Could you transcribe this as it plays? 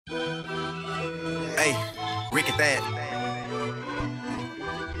Hey, Rick at that.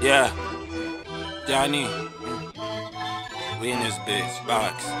 Yeah, Johnny, we in this bitch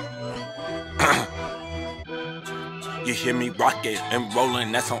box. You hear me rockin' and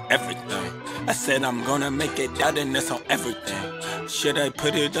rollin', that's on everything. I said I'm gonna make it out and that's on everything. Should I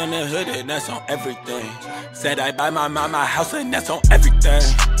put it on the hood and that's on everything. Said I buy my mama house and that's on everything.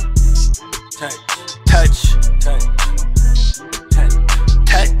 Touch, touch, touch, touch, touch,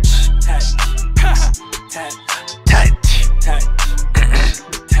 touch, touch, touch.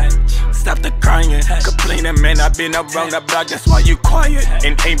 Stop the crying, complaining, man, I've been around the block, that's why you quiet.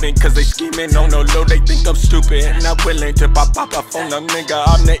 And aiming cause they scheming on the low, they think I'm stupid. Not willing to pop up on a nigga,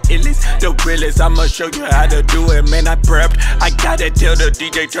 I'm the illest, the realest. I'ma show you how to do it, man, I prepped. I gotta tell the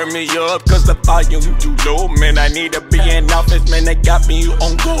DJ turn me up, cause the volume too low. Man, I need to be in office, man, they got me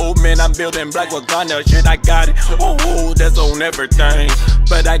on gold. Man, I'm building Black Wakanda, shit, I got it. Oh, that's on everything,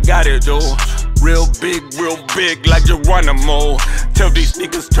 but I got it though. Real big, like Geronimo. Tell these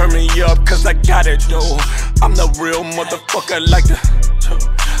niggas turn me up, cause I got it though. I'm the real motherfucker, like the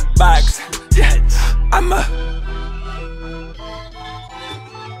box. Yeah, I'm a